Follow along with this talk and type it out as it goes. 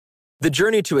The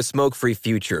journey to a smoke-free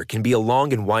future can be a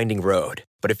long and winding road,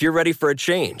 but if you're ready for a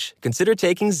change, consider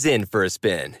taking Zyn for a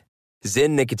spin.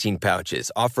 Zyn nicotine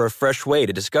pouches offer a fresh way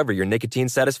to discover your nicotine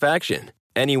satisfaction.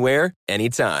 Anywhere,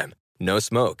 anytime. No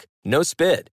smoke, no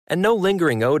spit, and no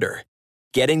lingering odor.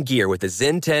 Get in gear with the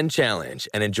Zyn 10 Challenge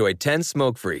and enjoy 10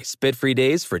 smoke-free, spit-free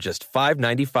days for just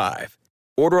 $5.95.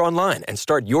 Order online and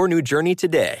start your new journey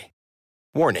today.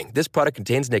 Warning, this product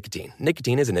contains nicotine.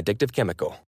 Nicotine is an addictive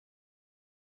chemical.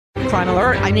 Crime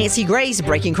Alert, I'm Nancy Grace.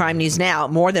 Breaking crime news now.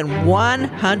 More than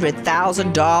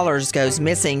 $100,000 goes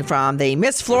missing from the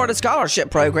Miss Florida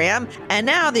Scholarship Program, and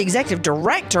now the executive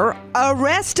director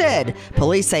arrested.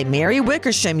 Police say Mary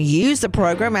Wickersham used the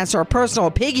program as her personal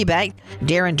piggy bank.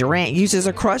 Darren Durant uses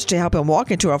a crutch to help him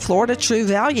walk into a Florida True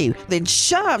Value, then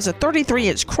shoves a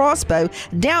 33-inch crossbow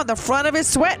down the front of his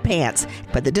sweatpants.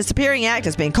 But the disappearing act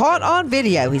has been caught on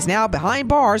video. He's now behind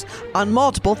bars on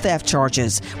multiple theft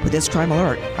charges. With this Crime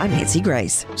Alert, I'm Nancy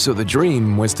Grace. So the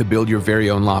dream was to build your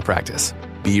very own law practice.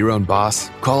 Be your own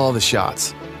boss, call all the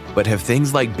shots. But have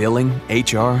things like billing,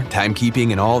 HR,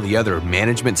 timekeeping, and all the other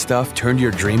management stuff turned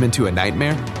your dream into a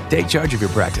nightmare? Take charge of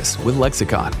your practice with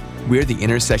Lexicon. We're the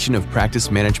intersection of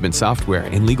practice management software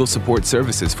and legal support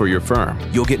services for your firm.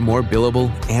 You'll get more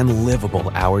billable and livable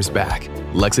hours back.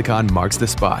 Lexicon marks the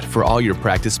spot for all your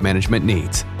practice management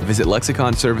needs. Visit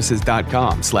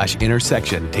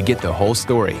lexiconservices.com/intersection to get the whole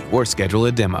story or schedule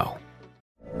a demo.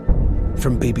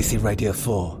 From BBC Radio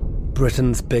 4,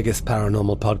 Britain's biggest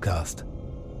paranormal podcast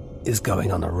is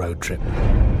going on a road trip.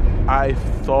 I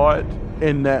thought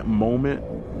in that moment,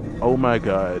 oh my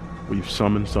God, we've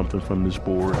summoned something from this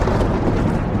board.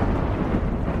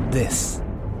 This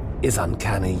is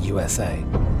Uncanny USA.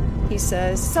 He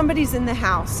says, somebody's in the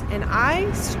house, and I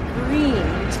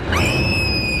screamed.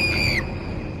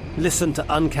 Listen to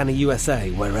Uncanny USA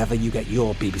wherever you get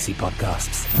your BBC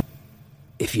podcasts,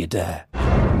 if you dare.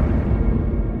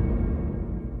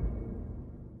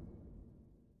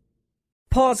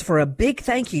 Pause for a big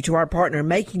thank you to our partner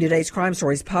making today's crime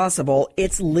stories possible.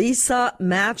 It's Leesa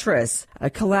Mattress, a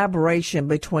collaboration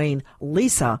between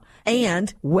Leesa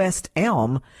and West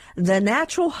Elm. The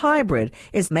natural hybrid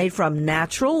is made from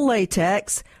natural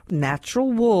latex,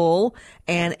 natural wool,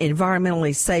 and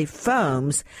environmentally safe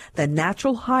foams. The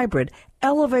natural hybrid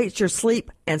elevates your sleep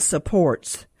and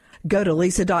supports. Go to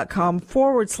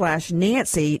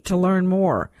leesa.com/Nancy to learn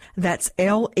more. That's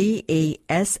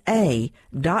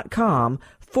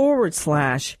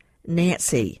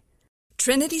LEESA.com/Nancy.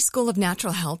 Trinity School of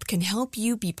Natural Health can help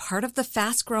you be part of the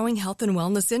fast-growing health and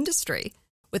wellness industry.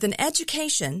 With an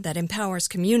education that empowers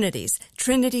communities,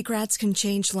 Trinity grads can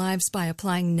change lives by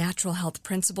applying natural health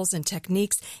principles and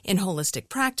techniques in holistic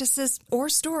practices or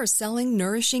stores selling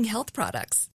nourishing health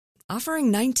products. Offering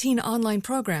 19 online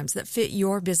programs that fit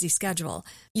your busy schedule,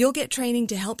 you'll get training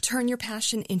to help turn your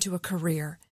passion into a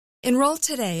career. Enroll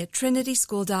today at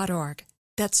trinityschool.org.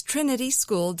 That's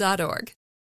trinityschool.org.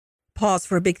 Pause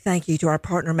for a big thank you to our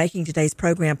partner making today's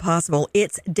program possible.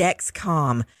 It's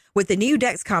Dexcom. With the new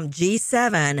Dexcom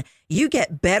G7, you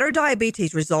get better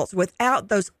diabetes results without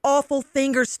those awful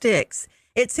finger sticks.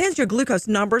 It sends your glucose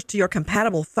numbers to your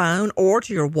compatible phone or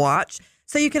to your watch,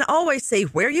 so you can always see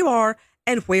where you are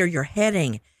and where you're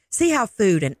heading. See how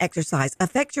food and exercise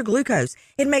affect your glucose.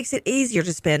 It makes it easier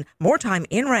to spend more time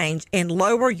in range and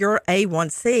lower your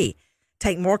A1C.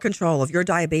 Take more control of your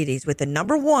diabetes with the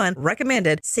 #1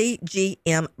 recommended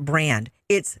CGM brand.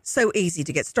 It's so easy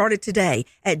to get started today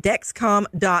at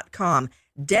Dexcom.com.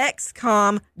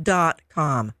 Dexcom.com.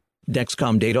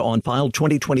 Dexcom data on file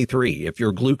 2023. If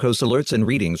your glucose alerts and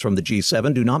readings from the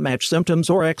G7 do not match symptoms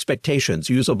or expectations,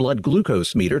 use a blood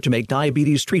glucose meter to make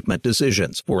diabetes treatment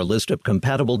decisions. For a list of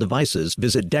compatible devices,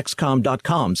 visit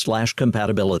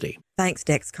Dexcom.com/compatibility. Thanks,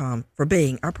 Dexcom, for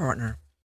being our partner.